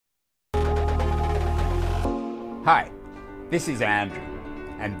Hi, this is Andrew,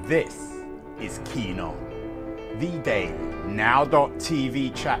 and this is Keen On, the daily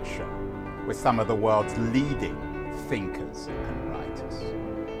now.tv chat show with some of the world's leading thinkers and writers.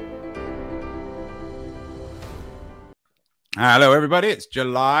 Hello, everybody. It's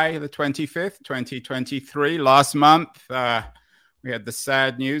July the 25th, 2023. Last month, we had the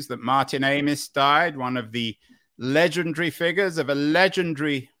sad news that Martin Amis died, one of the legendary figures of a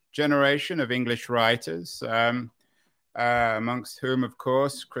legendary generation of English writers, amongst whom, of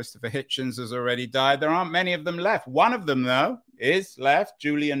course, Christopher Hitchens has already died. There aren't many of them left. One of them, though, is left,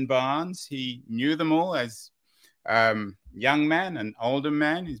 Julian Barnes. He knew them all as young men and older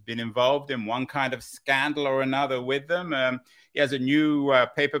men. He's been involved in one kind of scandal or another with them. He has a new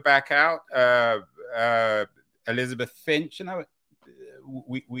paperback out, Elizabeth Finch. You know,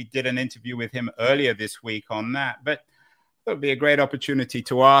 we did an interview with him earlier this week on that, but it would be a great opportunity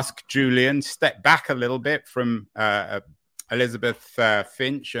to ask Julian, step back a little bit from Elizabeth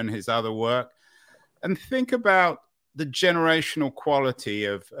Finch and his other work, and think about the generational quality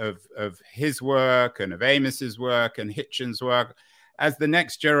of his work and of Amis's work and Hitchens' work as the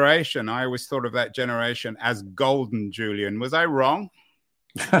next generation. I always thought of that generation as golden, Julian. Was I wrong?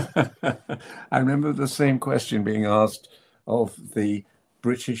 I remember the same question being asked of the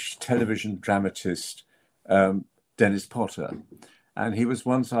British television dramatist Dennis Potter, and he was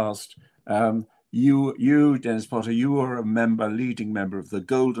once asked, you, Dennis Potter, you were a leading member of the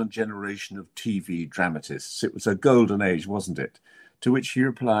golden generation of TV dramatists. It was a golden age, wasn't it? To which he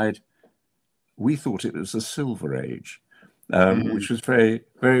replied, we thought it was a silver age, which was very,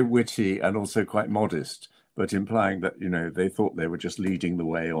 very witty and also quite modest, but implying that, you know, they thought they were just leading the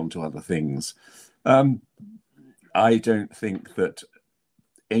way onto other things. I don't think that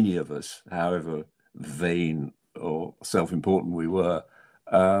any of us, however vain or self-important we were,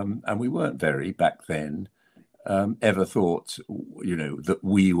 and we weren't very back then, ever thought, you know, that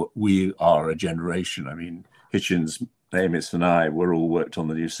we are a generation. I mean, Hitchens, Amis and I were all worked on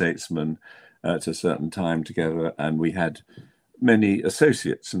the New Statesman at a certain time together, and we had many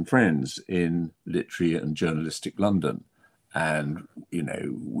associates and friends in literary and journalistic London. And, you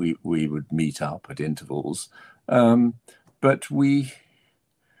know, we would meet up at intervals. But we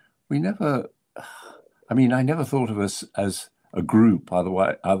never, I mean, I never thought of us as a group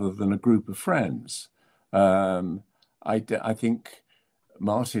other than a group of friends. I think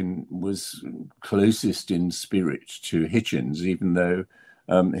Martin was closest in spirit to Hitchens, even though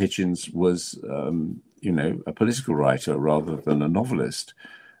Hitchens was, you know, a political writer rather than a novelist.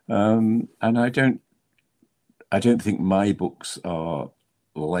 And I don't think my books are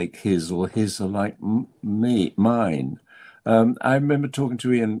like his or his are like mine. I remember talking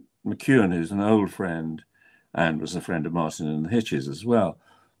to Ian McEwan, who's an old friend and was a friend of Martin and the Hitches as well,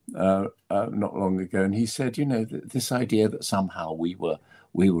 not long ago. And he said, you know, this idea that somehow we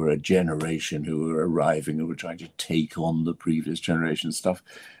were a generation who were arriving and were trying to take on the previous generation stuff.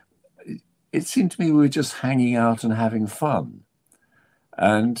 It seemed to me we were just hanging out and having fun.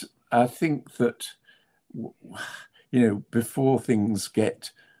 And I think that, you know, before things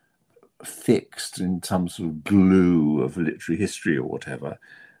get fixed in some sort of glue of literary history or whatever,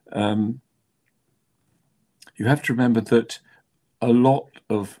 you have to remember that a lot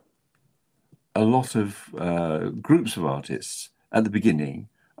of groups of artists at the beginning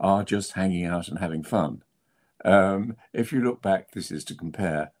are just hanging out and having fun. If you look back, this is to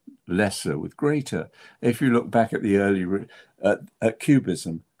compare lesser with greater. If you look back at the early at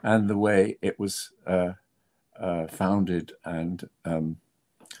Cubism and the way it was founded and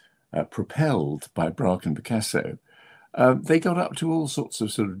propelled by Braque and Picasso, they got up to all sorts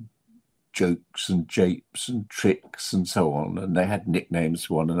of sort of jokes and japes and tricks and so on, and they had nicknames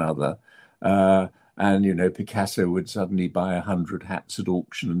for one another. And, you know, Picasso would suddenly buy 100 hats at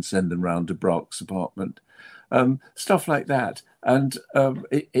auction and send them round to Braque's apartment. Stuff like that. And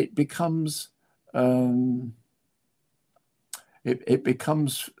it becomes it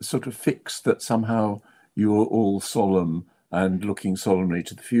becomes sort of fixed that somehow you're all solemn and looking solemnly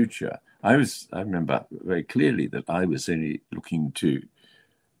to the future. I remember very clearly that I was only looking to,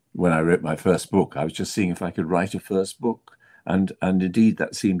 when I wrote my first book, I was just seeing if I could write a first book. And indeed,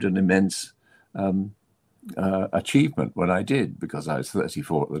 that seemed an immense achievement when I did, because I was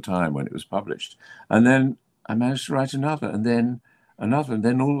 34 at the time when it was published. And then I managed to write another, and then another, and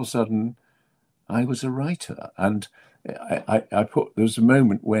then all of a sudden I was a writer. And there was a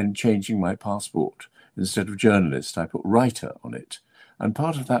moment when changing my passport, instead of journalist, I put writer on it. And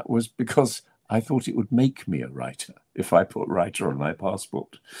part of that was because I thought it would make me a writer if I put writer on my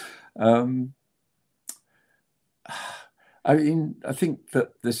passport. I mean, I think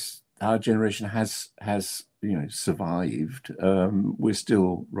that our generation has survived. We're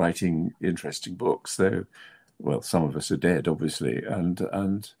still writing interesting books, though. Well, some of us are dead, obviously, and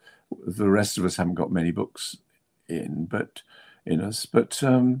the rest of us haven't got many books in us. But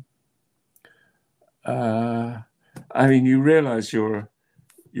I mean, you realise you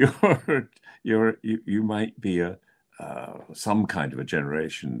might be some kind of a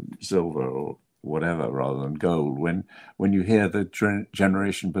generation silver or whatever rather than gold when you hear the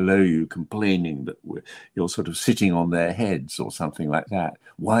generation below you complaining that you're sort of sitting on their heads or something like that.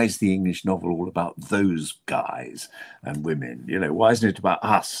 Why is the English novel all about those guys and women? Why isn't it about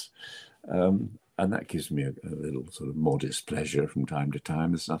us? And that gives me a little sort of modest pleasure from time to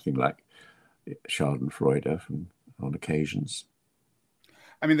time. There's nothing like Schadenfreude on occasions.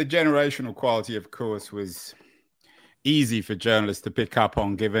 I mean, the generational quality, of course, was easy for journalists to pick up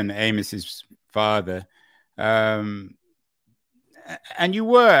on, given Amos's father. And you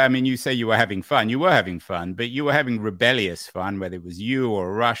were, I mean, you say you were having fun. You were having fun, but you were having rebellious fun, whether it was you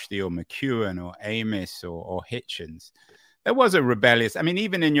or Rushdie or McEwan or Amos or Hitchens. There was a rebellious, I mean,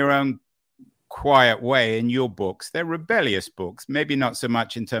 even in your own quiet way in your books, they're rebellious books, maybe not so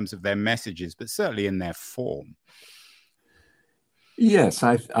much in terms of their messages, but certainly in their form. Yes,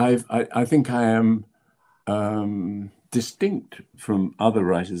 I think I am distinct from other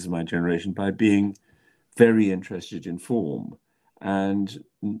writers of my generation by being very interested in form and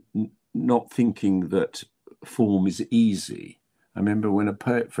not thinking that form is easy. I remember when a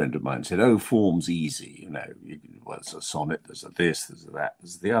poet friend of mine said, "Oh, form's easy. Well, there's a sonnet, there's a this, there's a that,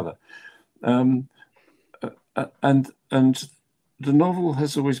 there's the other." And the novel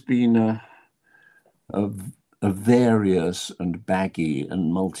has always been a various and baggy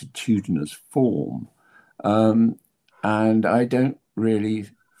and multitudinous form. And I don't really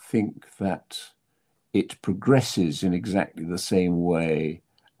think that it progresses in exactly the same way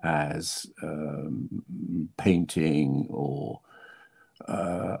as painting or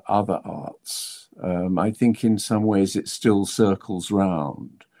other arts. I think in some ways it still circles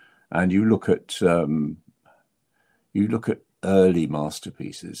round. And you look at early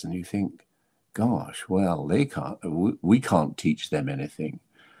masterpieces and you think, gosh, well, we can't teach them anything.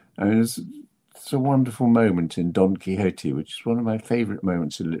 I mean, it's a wonderful moment in Don Quixote, which is one of my favorite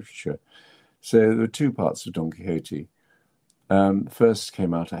moments in literature. So there were two parts of Don Quixote. First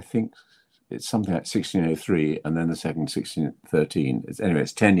came out, I think it's something like 1603, and then the second 1613.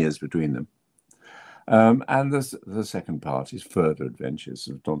 It's 10 years between them. And the second part is further adventures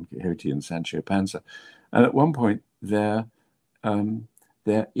of Don Quixote and Sancho Panza. And at one point, they're staying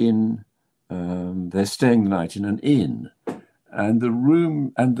the night in an inn, and the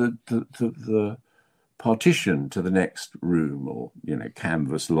room and the partition to the next room, or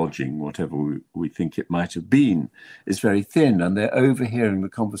canvas lodging, whatever we think it might have been, is very thin, and they're overhearing the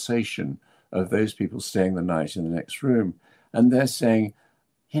conversation of those people staying the night in the next room, and they're saying,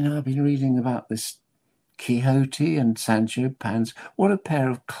 I've been reading about this Quixote and Sancho Panza. What a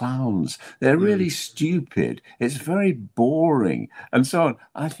pair of clowns. They're really stupid. It's very boring, and so on.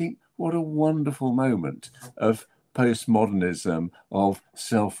 I think what a wonderful moment of postmodernism, of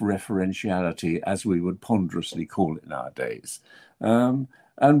self-referentiality, as we would ponderously call it nowadays. And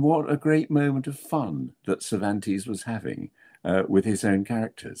what a great moment of fun that Cervantes was having with his own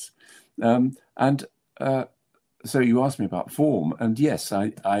characters. So you asked me about form, and yes,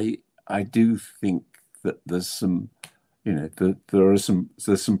 I do think that there's some,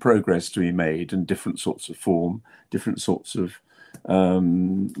 there's some progress to be made, and different sorts of form, different sorts of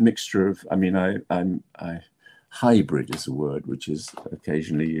mixture of. I mean, I hybrid is a word which is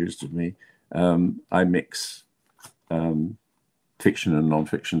occasionally used of me. I mix fiction and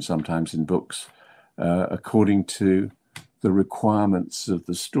non-fiction sometimes in books according to the requirements of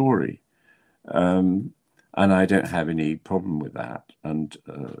the story. And I don't have any problem with that. And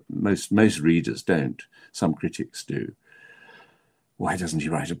most readers don't. Some critics do. Why doesn't he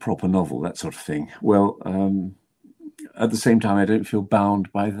write a proper novel? That sort of thing. Well, at the same time, I don't feel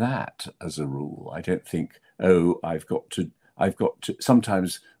bound by that as a rule. I don't think, I've got to.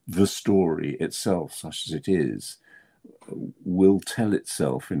 Sometimes the story itself, such as it is, will tell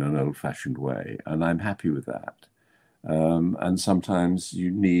itself in an old-fashioned way, and I'm happy with that. And sometimes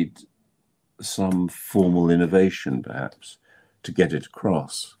you need some formal innovation, perhaps, to get it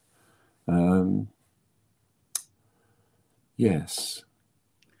across. Yes.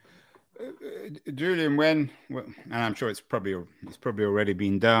 Julian, and I'm sure it's probably already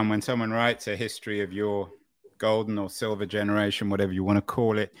been done, when someone writes a history of your golden or silver generation, whatever you want to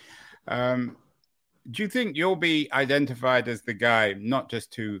call it, do you think you'll be identified as the guy, not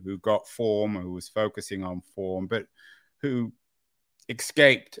just who got form, or who was focusing on form, but who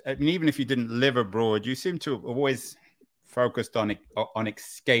escaped. I mean, even if you didn't live abroad, you seem to have always focused on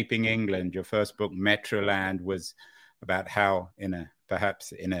escaping England. Your first book, Metroland, was about how, in a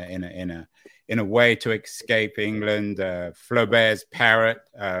way to escape England. Flaubert's Parrot,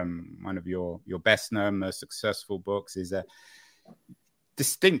 one of your best known, most successful books, is a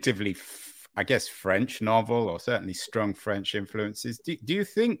distinctively, I guess, French novel, or certainly strong French influences. Do you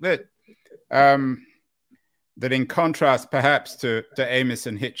think that that in contrast perhaps to Amos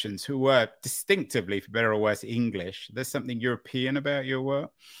and Hitchens, who were distinctively, for better or worse, English, there's something European about your work?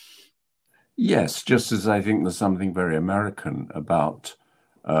 Yes, just as I think there's something very American about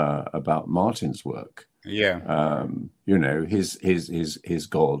Martin's work. Yeah. You know, his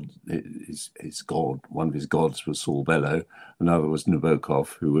god, one of his gods was Saul Bellow, another was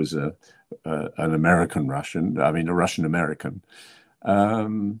Nabokov, who was an American Russian, I mean a Russian American.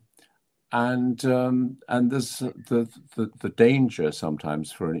 And there's the danger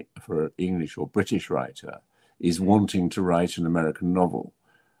sometimes for an English or British writer is wanting to write an American novel.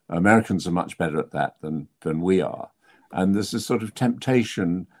 Americans are much better at that than we are. And there's a sort of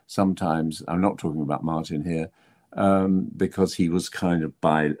temptation sometimes, I'm not talking about Martin here, because he was kind of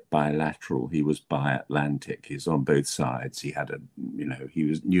bilateral. He was bi-Atlantic. He's on both sides. He had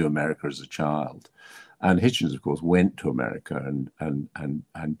he knew America as a child. And Hitchens, of course, went to America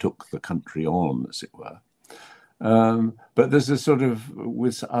and took the country on, as it were. But there's a sort of,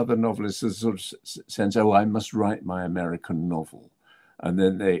 with other novelists, there's a sort of sense, oh, I must write my American novel. And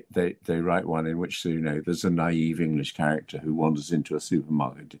then they write one in which, there's a naive English character who wanders into a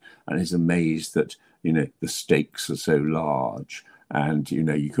supermarket and is amazed that, the stakes are so large and,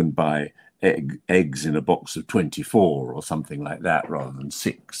 you can buy eggs in a box of 24 or something like that rather than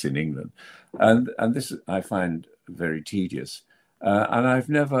 6 in England. And this I find very tedious. And I've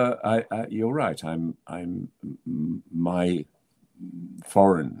never, you're right, my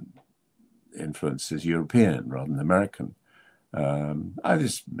foreign influence is European rather than American.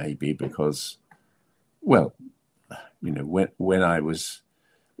 This may be because, when I was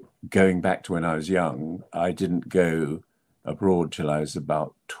going back to when I was young, I didn't go abroad till I was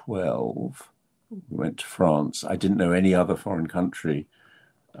about 12. We went to France. I didn't know any other foreign country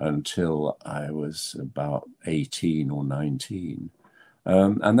until I was about 18 or 19.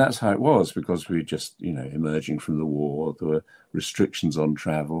 And that's how it was, because we were just, emerging from the war. There were restrictions on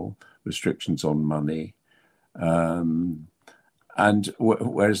travel, restrictions on money. And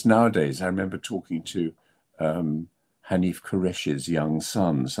whereas nowadays, I remember talking to Hanif Kuresh's young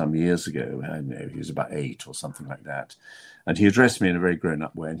son some years ago. I know he was about 8 or something like that. And he addressed me in a very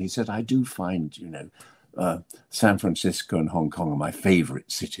grown-up way. And he said, I do find, San Francisco and Hong Kong are my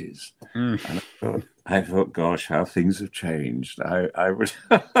favorite cities. And I thought, gosh, how things have changed. I would,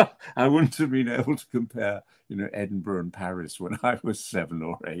 I wouldn't have been able to compare, Edinburgh and Paris when I was 7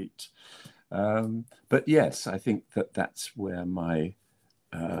 or 8. But yes, I think that's where my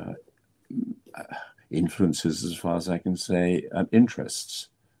influences, as far as I can say, and interests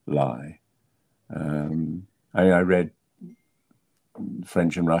lie. I read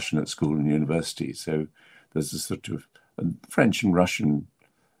French and Russian at school and university, so there's a sort of French and Russian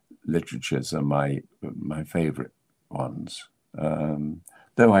literatures are my favorite ones.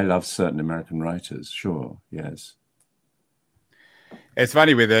 Though I love certain American writers, sure, yes. It's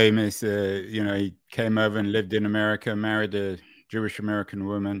funny with Amos, he came over and lived in America, married a Jewish American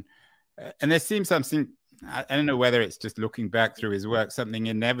woman. And there seems something, I don't know whether it's just looking back through his work, something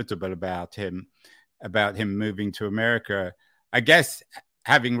inevitable about him moving to America. I guess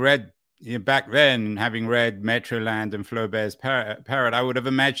having read, back then, having read Metroland and Flaubert's Parrot, I would have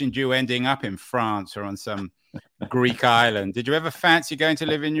imagined you ending up in France or on some Greek island. Did you ever fancy going to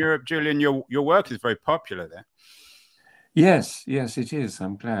live in Europe, Julian? Your work is very popular there. Yes, it is.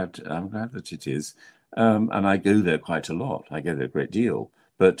 I'm glad that it is. And I go there quite a lot. I go there a great deal.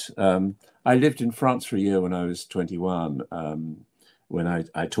 But I lived in France for a year when I was 21, when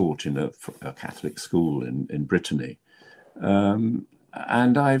I taught in a Catholic school in Brittany. And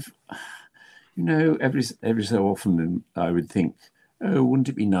I've, every so often I would think, oh, wouldn't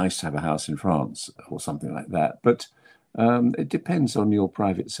it be nice to have a house in France or something like that? But it depends on your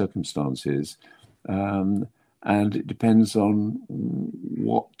private circumstances. And it depends on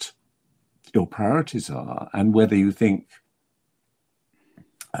what your priorities are and whether you think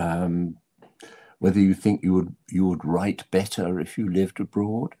you would write better if you lived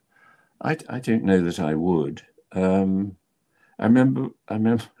abroad. I don't know that I would. I remember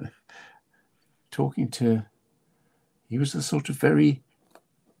talking to, he was a sort of very,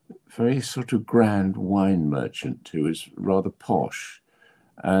 very sort of grand wine merchant who was rather posh.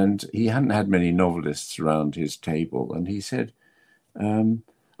 And he hadn't had many novelists around his table. And he said,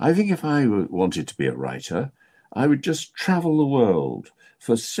 I think if I wanted to be a writer, I would just travel the world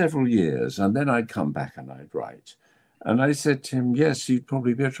for several years and then I'd come back and I'd write. And I said to him, yes, you'd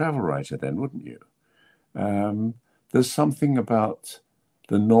probably be a travel writer then, wouldn't you? There's something about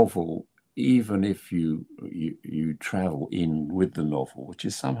the novel, even if you travel in with the novel, which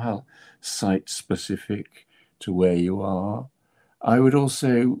is somehow site specific to where you are. I would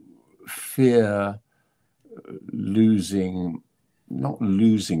also fear not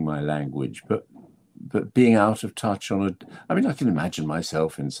losing my language, but being out of touch I mean, I can imagine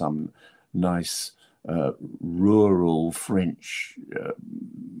myself in some nice rural French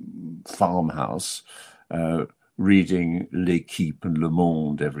farmhouse reading L'Équipe and Le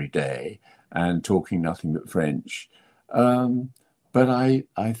Monde every day and talking nothing but French. But I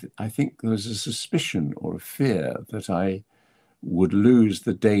think there's a suspicion or a fear that I would lose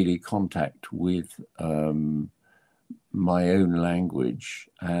the daily contact with my own language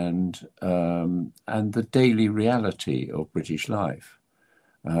and the daily reality of British life.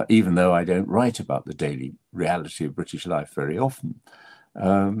 Even though I don't write about the daily reality of British life very often,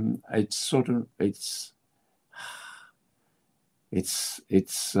 it's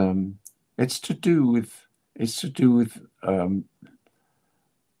to do with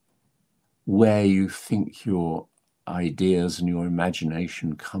where you think your ideas and your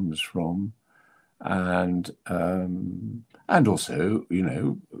imagination comes from, and also,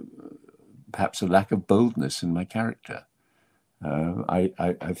 perhaps a lack of boldness in my character.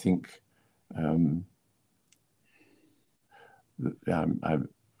 I think I'm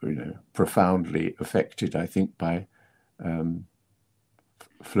profoundly affected, I think, by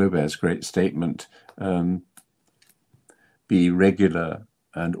Flaubert's great statement, be regular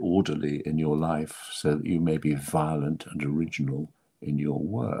and orderly in your life so that you may be violent and original in your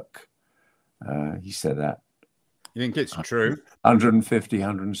work. He said that. You think it's true? 150,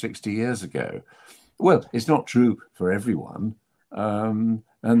 160 years ago. Well, it's not true for everyone. And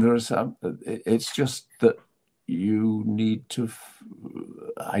there are some, it's just that you need to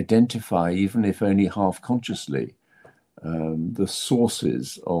identify, even if only half consciously, the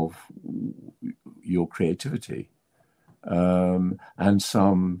sources of your creativity. And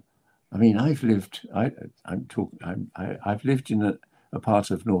some, I mean, I've lived in a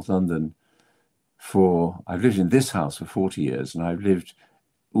part of North London I've lived in this house for 40 years, and I've lived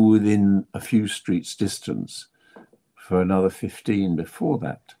within a few streets distance for another 15 before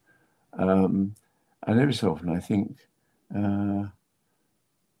that. And every so often I think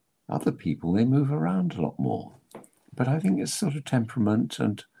other people, they move around a lot more. But I think it's sort of temperament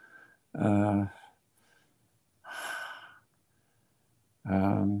and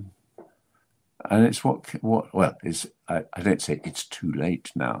it's I don't say it's too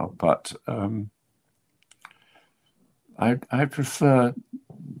late now, but I prefer,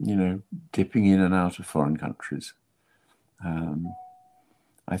 dipping in and out of foreign countries.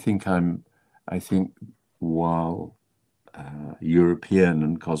 I think while European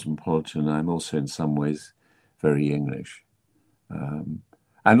and cosmopolitan, I'm also in some ways very English. And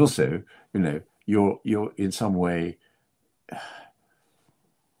also, you're in some way,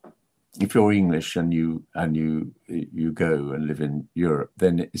 if you're English and you go and live in Europe,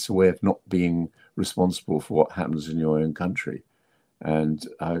 then it's a way of not being responsible for what happens in your own country. And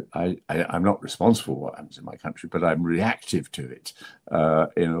I'm not responsible for what happens in my country, but I'm reactive to it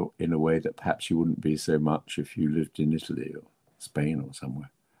in a way that perhaps you wouldn't be so much if you lived in Italy or Spain or somewhere.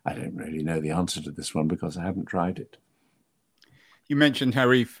 I don't really know the answer to this one because I haven't tried it. You mentioned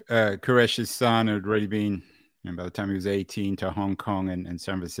Harif Quresh's son had already been, by the time he was 18, to Hong Kong and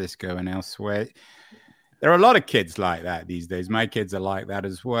San Francisco and elsewhere. There are a lot of kids like that these days. My kids are like that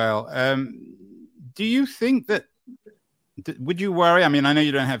as well. Do you think that, would you worry? I mean, I know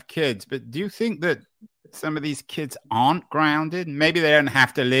you don't have kids, but do you think that some of these kids aren't grounded? Maybe they don't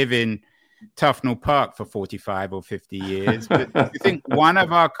have to live in Tufnell Park for 45 or 50 years. But do you think one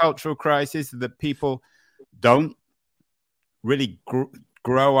of our cultural crises is that people don't really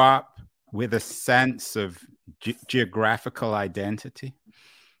grow up with a sense of geographical identity?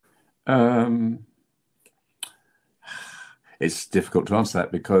 It's difficult to answer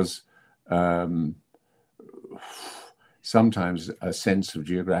that because sometimes a sense of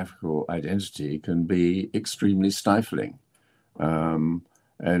geographical identity can be extremely stifling. And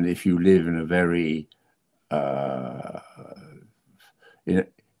if you live in a very in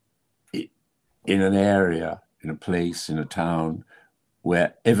an area, in a place, in a town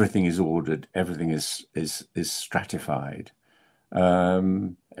where everything is ordered, everything is stratified,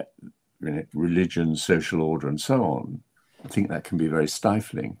 religion, social order, and so on, I think that can be very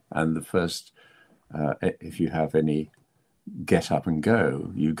stifling. And the first, if you have any get up and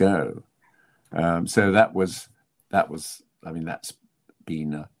go, you go. So that's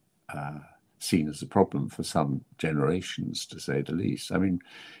been seen as a problem for some generations, to say the least. I mean,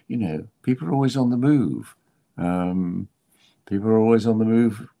 people are always on the move. People are always on the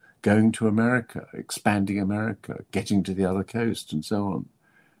move, going to America, expanding America, getting to the other coast, and so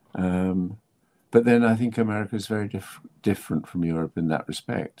on. But then I think America is very different from Europe in that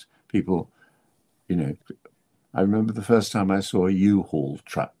respect. People, I remember the first time I saw a U-Haul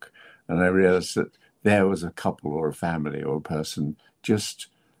truck, and I realized that there was a couple or a family or a person just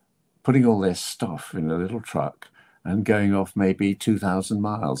putting all their stuff in a little truck and going off maybe 2,000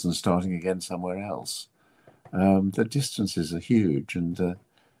 miles and starting again somewhere else. The distances are huge, and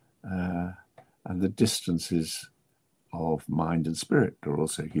the distances of mind and spirit are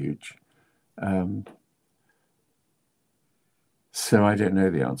also huge. So I don't know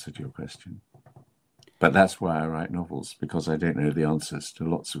the answer to your question. But that's why I write novels, because I don't know the answers to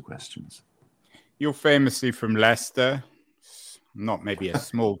lots of questions. You're famously from Leicester, not maybe a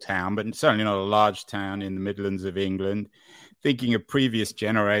small town, but certainly not a large town in the Midlands of England. Thinking of previous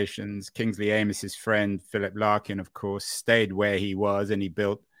generations, Kingsley Amis's friend, Philip Larkin, of course, stayed where he was, and he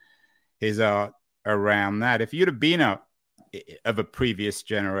built his art around that. If you'd have been of a previous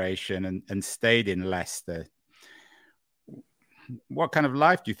generation and stayed in Leicester, what kind of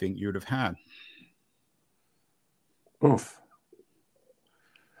life do you think you would have had? Oof.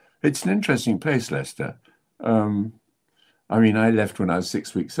 It's an interesting place, Leicester. I mean, I left when I was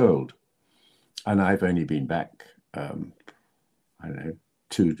 6 weeks old, and I've only been back, I don't know,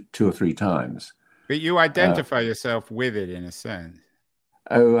 two or three times. But you identify yourself with it in a sense.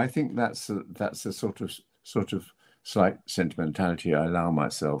 Oh, I think that's a sort of slight sentimentality I allow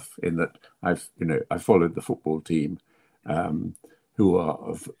myself, in that I followed the football team, who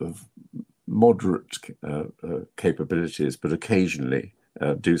are of moderate capabilities, but occasionally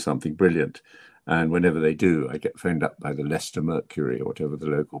do something brilliant. And whenever they do, I get phoned up by the Leicester Mercury, or whatever the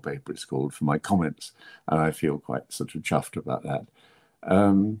local paper is called, for my comments, and I feel quite sort of chuffed about that.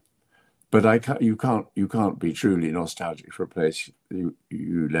 But you can't be truly nostalgic for a place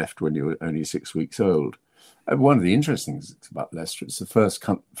you left when you were only 6 weeks old. And one of the interesting things about Leicester, it's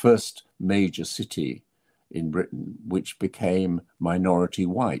the first major city in Britain which became minority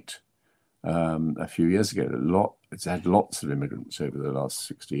white a few years ago. It's had lots of immigrants over the last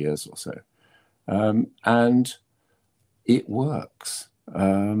 60 years or so. And it works.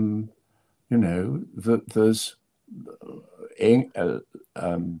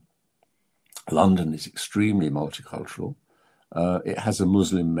 London is extremely multicultural. It has a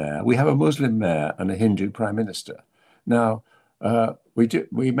Muslim mayor. We have a Muslim mayor and a Hindu prime minister. Now,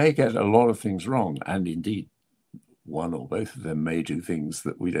 we may get a lot of things wrong, and indeed, one or both of them may do things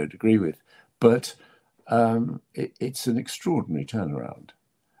that we don't agree with. But it's an extraordinary turnaround.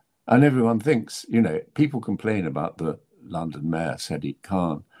 And everyone thinks, people complain about the London mayor, Sadiq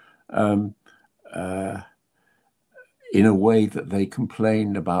Khan, in a way that they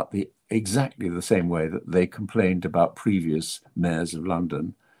complained about exactly the same way that they complained about previous mayors of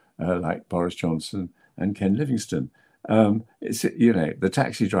London, like Boris Johnson and Ken Livingstone. The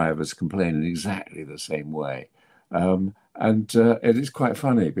taxi drivers complain in exactly the same way. And it is quite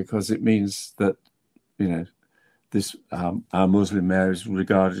funny, because it means that, this our Muslim mayor is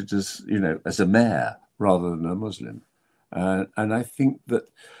regarded as, as a mayor rather than a Muslim. And I think that,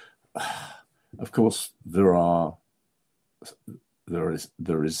 of course, there are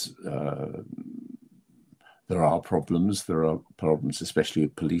problems. There are problems, especially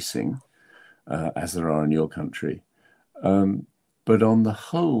with policing, as there are in your country. But on the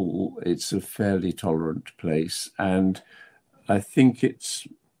whole, it's a fairly tolerant place, and I think it's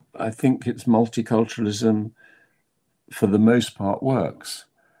multiculturalism, for the most part, works.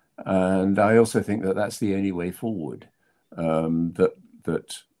 And I also think that that's the only way forward. That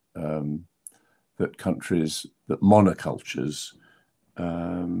countries, that monocultures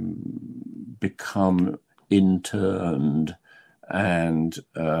become interned and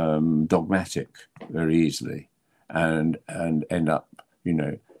dogmatic very easily, and end up,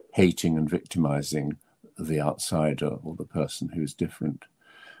 hating and victimizing the outsider or the person who's different.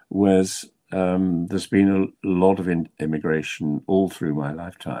 Whereas there's been a lot of immigration all through my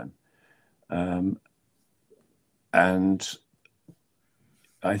lifetime. And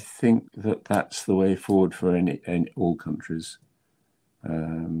I think that that's the way forward for all countries.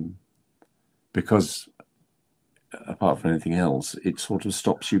 Because apart from anything else, it sort of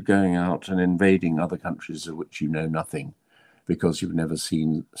stops you going out and invading other countries of which you know nothing, because you've never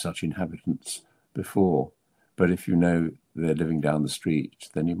seen such inhabitants before. But if you know they're living down the street,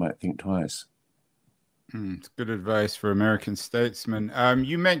 then you might think twice. It's good advice for American statesmen.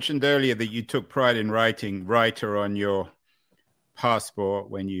 You mentioned earlier that you took pride in writing writer on your passport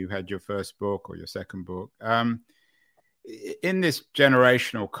when you had your first book or your second book. In this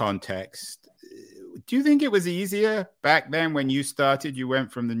generational context, do you think it was easier back then when you started? You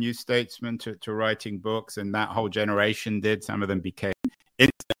went from the New Statesman to writing books, and that whole generation did. Some of them became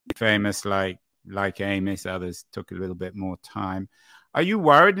instantly famous, like Amos. Others took a little bit more time. Are you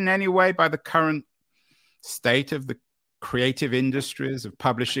worried in any way by the current state of the creative industries of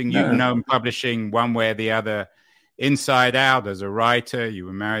publishing? You've known publishing one way or the other inside out as a writer. You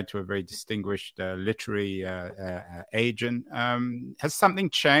were married to a very distinguished literary agent. Has something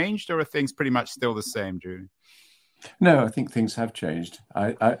changed, or are things pretty much still the same, Julian? No, I think things have changed.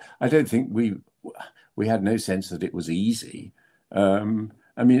 I don't think we had no sense that it was easy.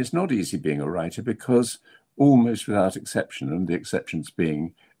 I mean, it's not easy being a writer because almost without exception, and the exceptions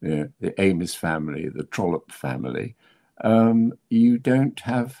being the Amos family, the Trollope family, you don't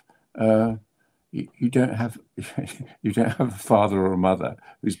have you don't have a father or a mother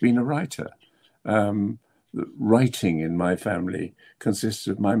who's been a writer. Writing in my family consists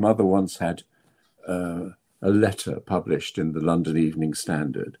of my mother once had a letter published in the London Evening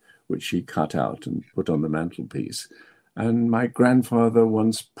Standard, which she cut out and put on the mantelpiece, and my grandfather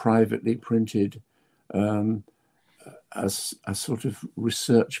once privately printed a sort of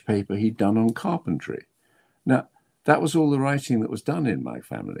research paper he'd done on carpentry. Now, that was all the writing that was done in my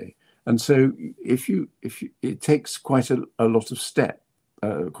family. And so it takes quite a lot of step,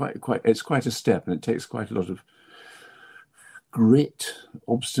 it's quite a step, and it takes quite a lot of grit,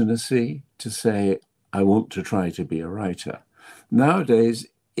 obstinacy to say, I want to try to be a writer. Nowadays,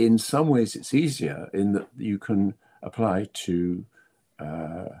 in some ways, it's easier in that you can apply to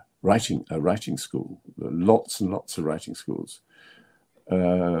a writing school, lots and lots of writing schools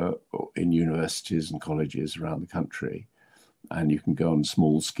in universities and colleges around the country. And you can go on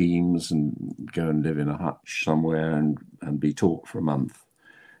small schemes and go and live in a hutch somewhere and be taught for a month.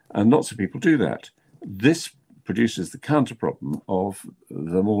 And lots of people do that. This produces the counter problem of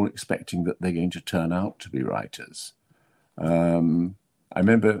them all expecting that they're going to turn out to be writers. I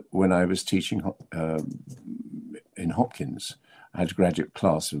remember when I was teaching in Hopkins, I had a graduate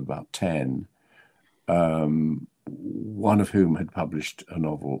class of about 10, one of whom had published a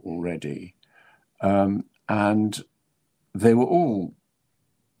novel already. And they were all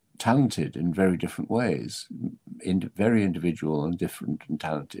talented in very different ways, very individual and different and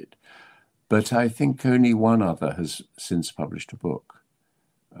talented. But I think only one other has since published a book.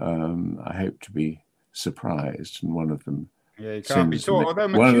 I hope to be surprised, and one of them. Yeah, you can't be taught.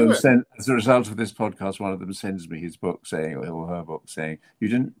 One of them as a result of this podcast, one of them sends me his book saying, or her book saying, "You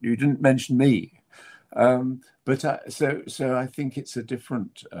didn't mention me." So I think it's a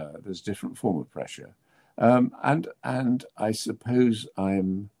different. There's a different form of pressure. And I suppose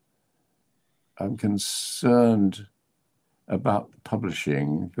I'm concerned about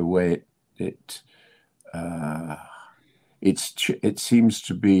publishing the way it seems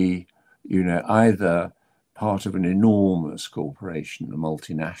to be, either part of an enormous corporation, a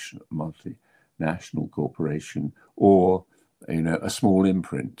multinational corporation, or a small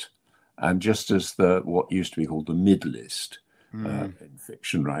imprint. And just as what used to be called the mid-list. In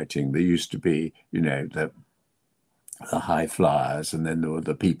fiction writing, there used to be, the high flyers, and then there were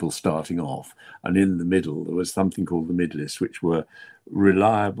the people starting off. And in the middle, there was something called the mid-list, which were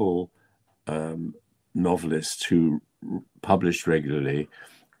reliable novelists who published regularly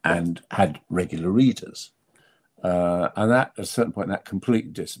and had regular readers. And that, at a certain point, that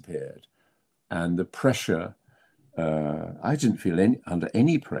completely disappeared. And the pressure... I didn't feel under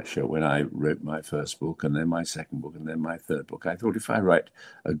any pressure when I wrote my first book, and then my second book, and then my third book. I thought if I write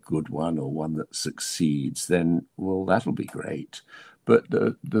a good one or one that succeeds, then, well, that'll be great. But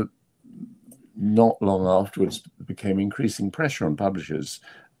the not long afterwards became increasing pressure on publishers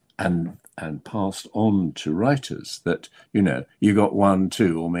and passed on to writers that, you got 1,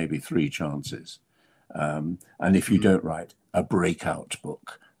 2, or maybe 3 chances. And if you don't write a breakout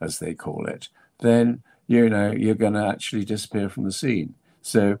book, as they call it, then you're going to actually disappear from the scene.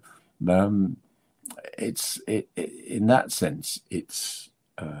 So in that sense, it's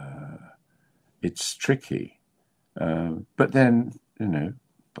tricky. But then,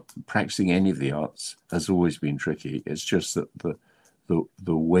 practicing any of the arts has always been tricky. It's just that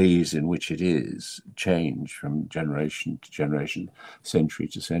the ways in which it is change from generation to generation, century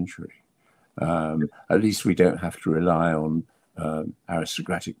to century. At least we don't have to rely on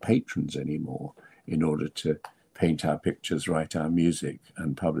aristocratic patrons anymore in order to paint our pictures, write our music,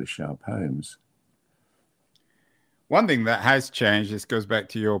 and publish our poems. One thing that has changed, this goes back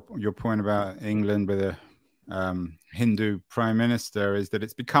to your point about England with a Hindu prime minister, is that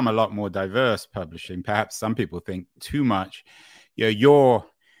it's become a lot more diverse publishing. Perhaps some people think too much. Your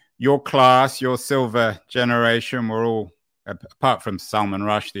class, your silver generation, were all, apart from Salman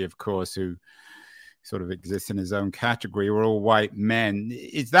Rushdie, of course, who sort of exists in his own category, we're all white men.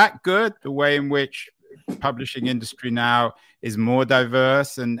 Is that good, the way in which publishing industry now is more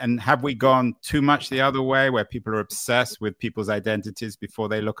diverse? And have we gone too much the other way, where people are obsessed with people's identities before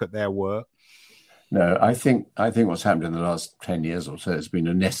they look at their work? No, I think what's happened in the last 10 years or so has been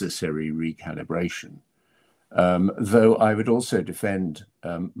a necessary recalibration. Though I would also defend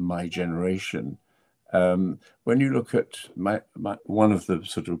my generation. When you look at one of the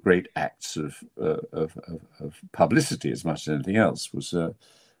sort of great acts of publicity, as much as anything else, was an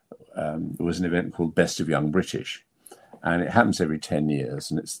event called Best of Young British, and it happens every 10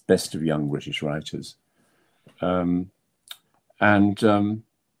 years, and it's Best of Young British Writers.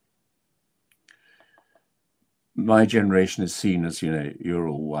 My generation is seen as, you're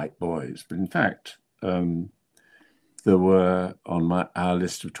all white boys, but in fact, there were on our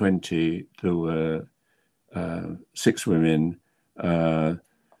list of 20, there were 6 women, either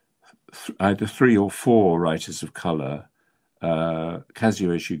 3 or 4 writers of color,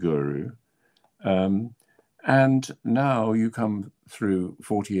 Kazuo Ishiguro. And now you come through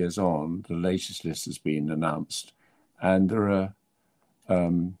 40 years on, the latest list has been announced, and there are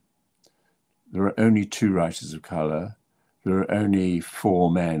only 2 writers of color. There are only 4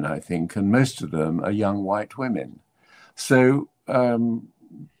 men, I think, and most of them are young white women. So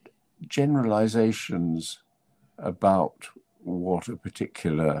generalizations about what a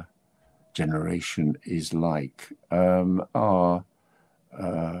particular generation is like are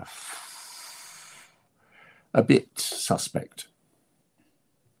a bit suspect.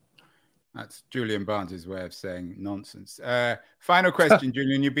 That's Julian Barnes' way of saying nonsense. Final question,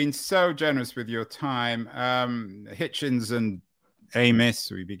 Julian. You've been so generous with your time. Hitchens and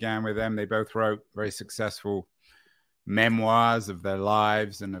Amis, we began with them. They both wrote very successful memoirs of their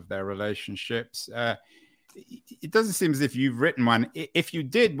lives and of their relationships. It doesn't seem as if you've written one. If you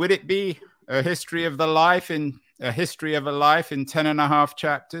did, would it be a history of a life in 10.5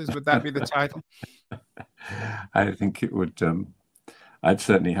 chapters? Would that be the title? I think it would. I'd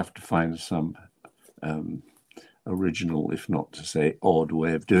certainly have to find some original, if not to say odd,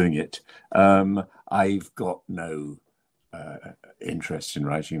 way of doing it. I've got no interest in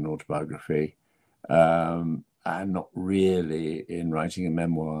writing an autobiography. I'm not really in writing a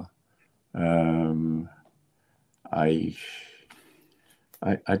memoir. I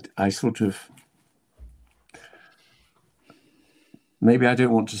sort of, maybe I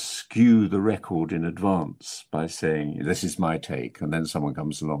don't want to skew the record in advance by saying, this is my take, and then someone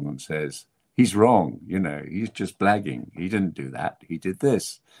comes along and says, he's wrong, he's just blagging. He didn't do that. He did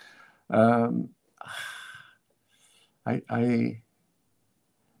this.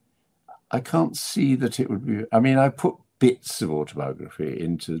 I can't see that it would be, I put bits of autobiography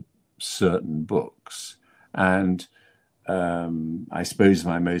into certain books, and I suppose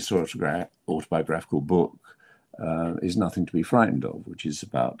my most autobiographical book is Nothing to be Frightened of, which is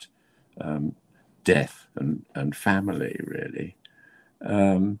about death and family, really.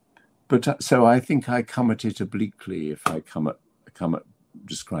 But so I think I come at it obliquely if I come at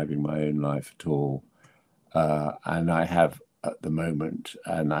describing my own life at all. And I have at the moment,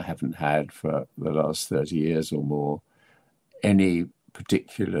 and I haven't had for the last 30 years or more, any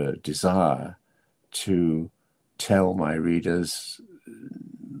particular desire to tell my readers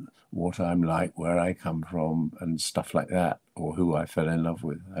what I'm like, where I come from, and stuff like that, or who I fell in love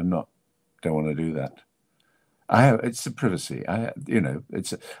with. Don't want to do that. It's a privacy.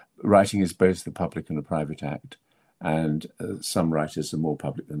 Writing is both the public and the private act, and some writers are more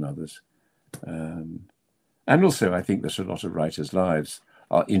public than others. And also, I think that a lot of writers' lives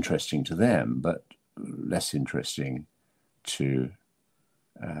are interesting to them, but less interesting to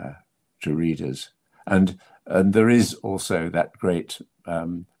readers. And there is also that great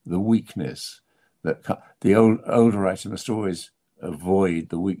the weakness that the older writer must always avoid,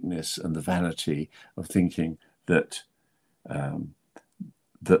 the weakness and the vanity of thinking that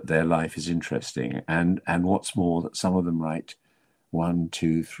that their life is interesting, and what's more, that some of them write 1,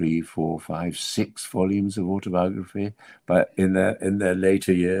 2, 3, 4, 5, 6 volumes of autobiography, but in their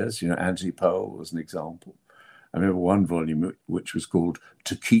later years, Anthony Powell was an example. I remember one volume which was called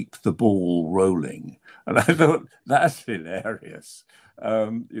 "To Keep the Ball Rolling," and I thought that's hilarious.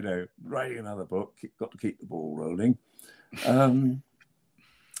 Writing another book, got to keep the ball rolling.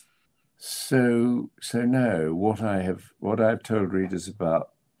 So no, what I've told readers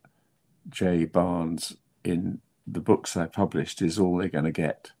about J. Barnes in the books I published is all they're going to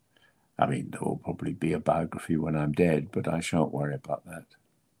get. I mean, there will probably be a biography when I'm dead, but I shan't worry about that.